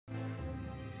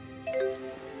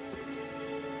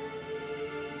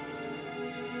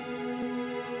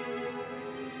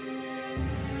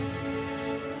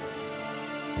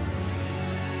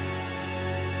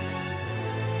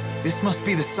This must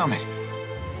be the summit.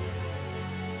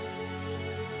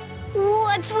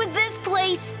 What's with this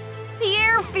place? The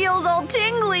air feels all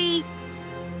tingly.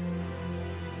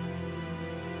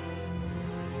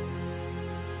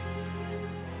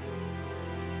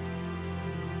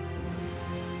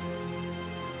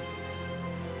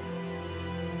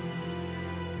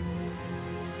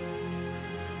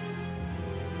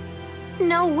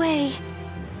 No way.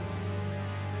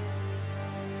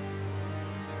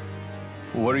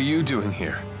 What are you doing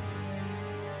here?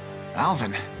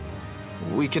 Alvin,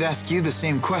 we could ask you the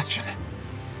same question.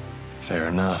 Fair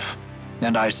enough.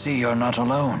 And I see you're not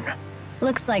alone.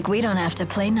 Looks like we don't have to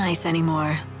play nice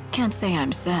anymore. Can't say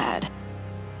I'm sad.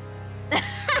 That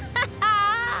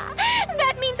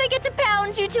means I get to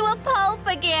pound you to a pulp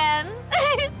again.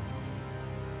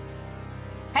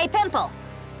 Hey, Pimple.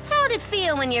 How'd it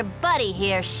feel when your buddy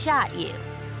here shot you?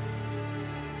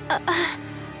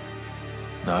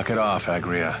 Knock it off,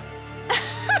 Agria.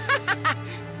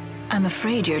 I'm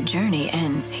afraid your journey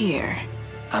ends here.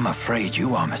 I'm afraid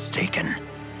you are mistaken.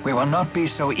 We will not be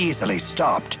so easily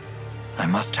stopped. I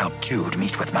must help Jude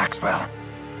meet with Maxwell.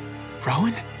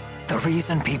 Rowan? The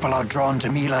reason people are drawn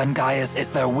to Mila and Gaius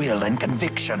is their will and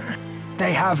conviction.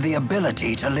 They have the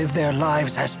ability to live their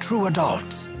lives as true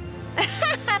adults.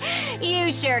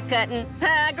 You sure couldn't,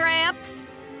 huh, Gramps?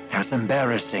 As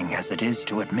embarrassing as it is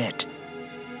to admit,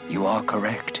 you are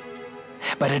correct.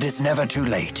 But it is never too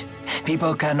late.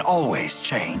 People can always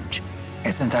change.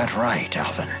 Isn't that right,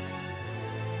 Alvin?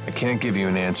 I can't give you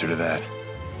an answer to that.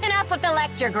 Enough with the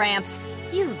lecture, Gramps.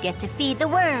 You get to feed the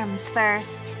worms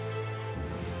first.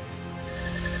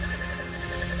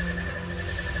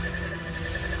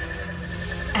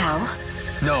 Al?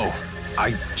 No,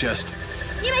 I just...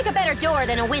 You make a better door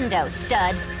than a window,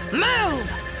 stud.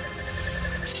 Move!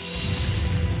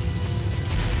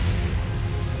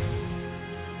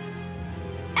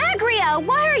 Agria,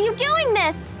 why are you doing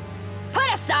this? Put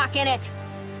a sock in it!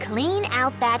 Clean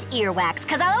out that earwax,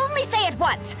 cause I'll only say it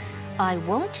once. I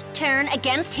won't turn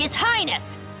against His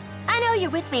Highness. I know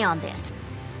you're with me on this.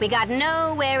 We got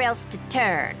nowhere else to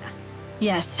turn.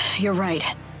 Yes, you're right.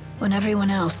 When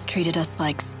everyone else treated us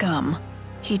like scum,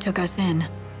 he took us in.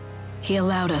 He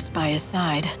allowed us by his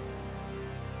side.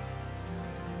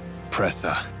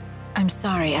 Presa. I'm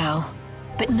sorry, Al,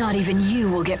 but not even you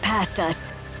will get past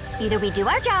us. Either we do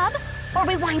our job, or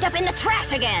we wind up in the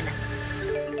trash again.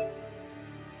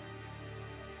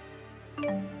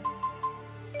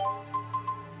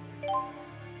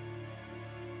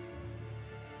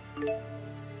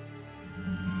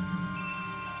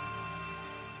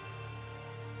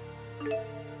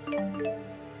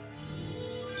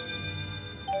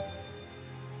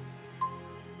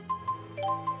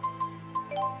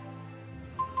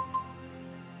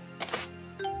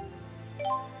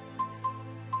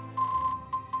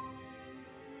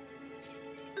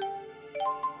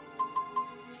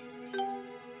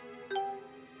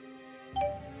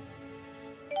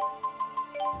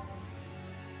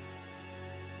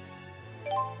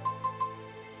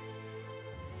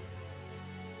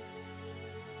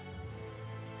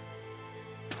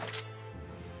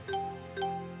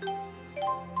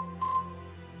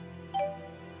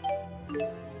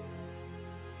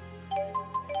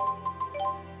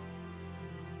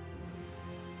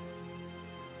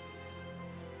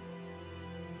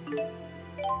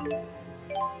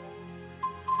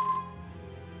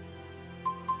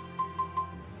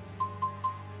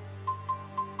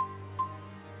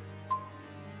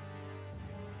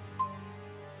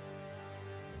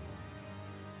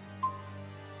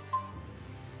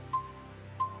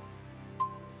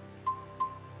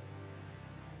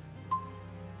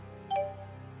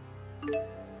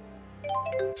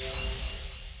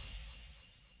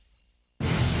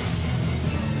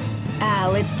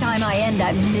 Al, it's time I end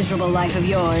that miserable life of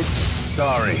yours.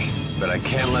 Sorry, but I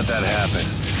can't let that happen.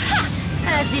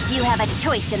 As if you have a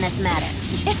choice in this matter.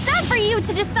 It's not for you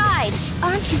to decide.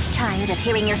 Aren't you tired of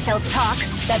hearing yourself talk?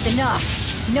 That's enough.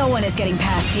 No one is getting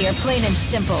past here, plain and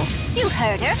simple. You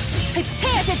heard her.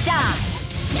 Prepare to die.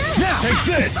 Now, take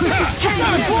this!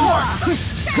 Savage Roar!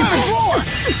 Savage Roar!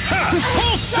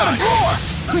 Full shot! Roar!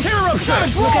 Hero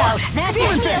Savage Roar! Look out! That's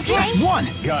Demon it, Fist! okay? One!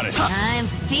 Got it. I'm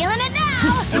feeling it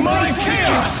now. Demonic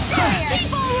chaos!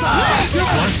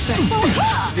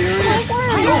 Serious?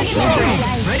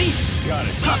 Ready? Got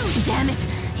it. Damn it.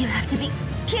 You have to be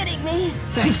kidding me.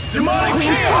 Demonic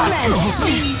chaos!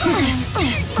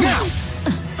 Now!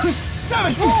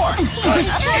 Savage Roar!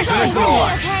 Savage Roar!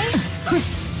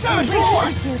 Savage Roar!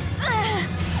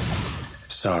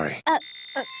 Sorry.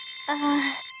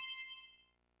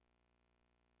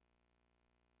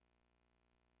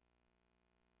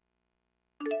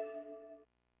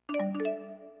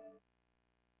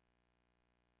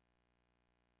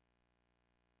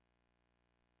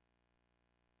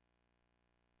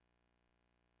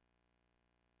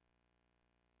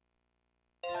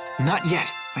 Not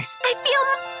yet. I feel...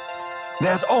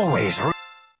 There's always room.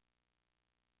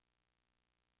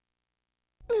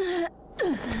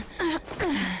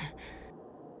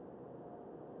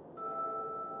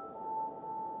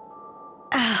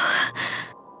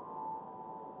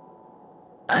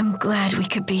 I'm glad we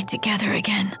could be together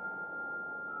again.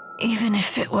 Even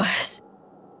if it was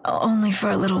only for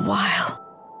a little while.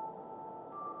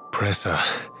 Presa,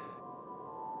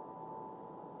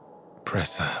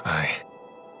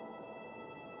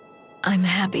 I'm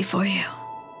happy for you,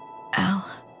 Al.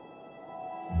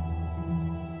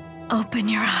 Open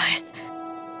your eyes.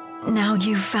 Now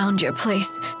you've found your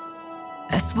place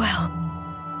as well.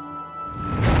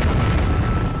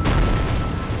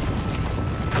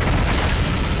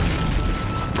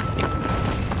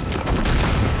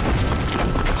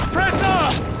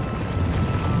 Presa!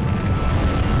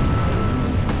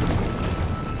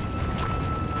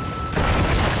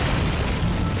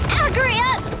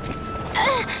 Agria!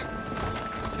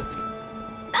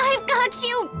 I've got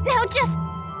you! Now just...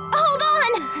 hold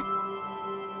on!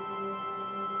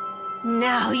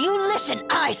 Now you listen,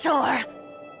 eyesore!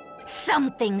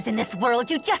 Some things in this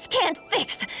world you just can't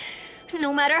fix,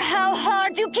 no matter how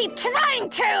hard you keep trying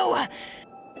to!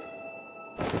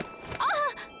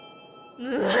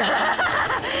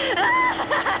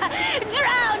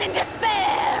 Drown in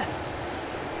despair!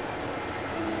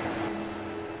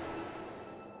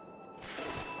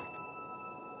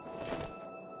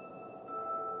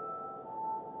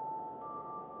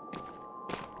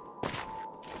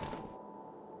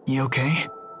 You okay?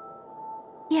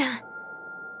 Yeah.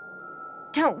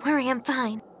 Don't worry, I'm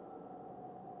fine.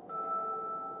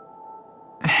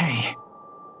 Hey.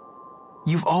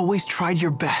 You've always tried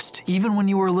your best, even when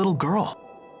you were a little girl.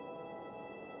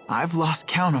 I've lost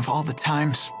count of all the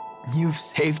times you've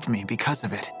saved me because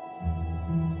of it.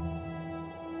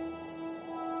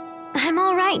 I'm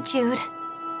all right, Jude.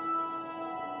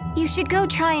 You should go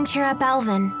try and cheer up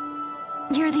Alvin.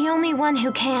 You're the only one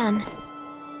who can.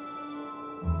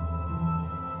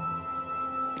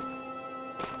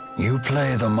 You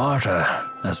play the martyr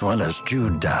as well as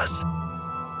Jude does.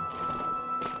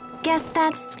 Guess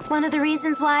that's one of the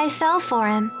reasons why I fell for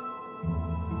him.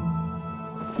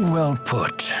 Well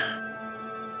put.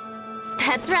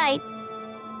 That's right.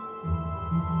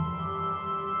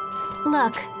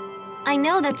 Look, I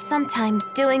know that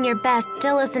sometimes doing your best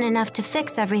still isn't enough to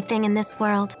fix everything in this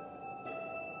world.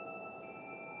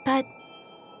 But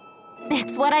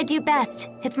it's what I do best.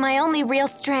 It's my only real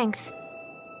strength.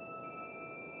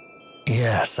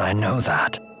 Yes, I know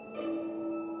that.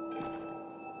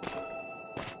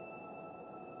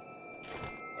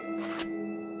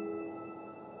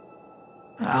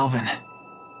 Alvin,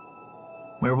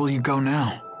 where will you go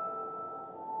now?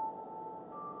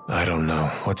 I don't know.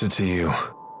 What's it to you?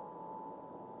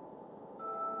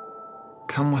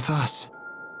 Come with us.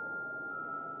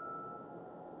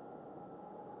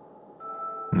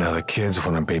 Now the kids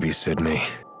want to babysit me.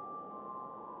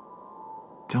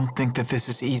 Don't think that this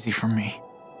is easy for me.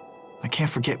 I can't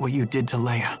forget what you did to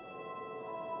Leia.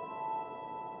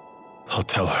 I'll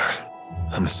tell her.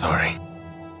 I'm sorry.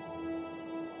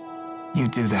 You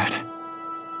do that.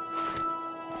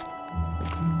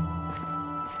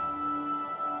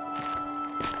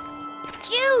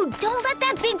 Jude, don't let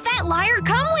that big fat liar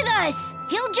come with us!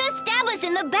 He'll just stab us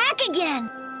in the back again!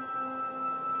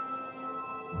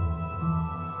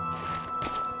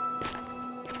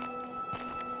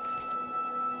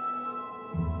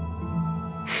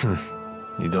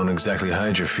 You don't exactly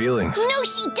hide your feelings. No,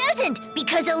 she doesn't!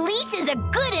 Because Elise is a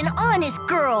good and honest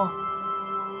girl!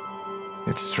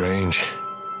 It's strange.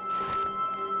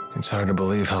 It's hard to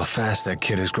believe how fast that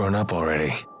kid has grown up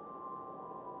already.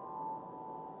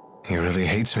 He really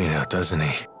hates me now, doesn't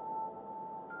he?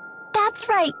 That's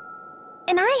right.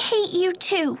 And I hate you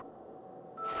too.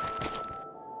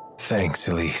 Thanks,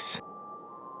 Elise.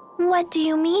 What do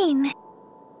you mean?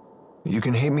 You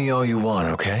can hate me all you want,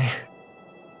 okay?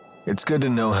 It's good to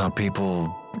know how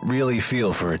people really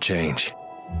feel for a change.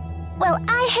 Well,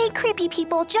 I hate creepy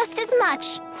people just as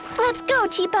much. Let's go,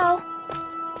 Cheapo.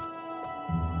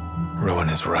 Rowan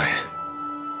is right.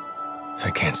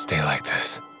 I can't stay like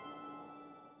this.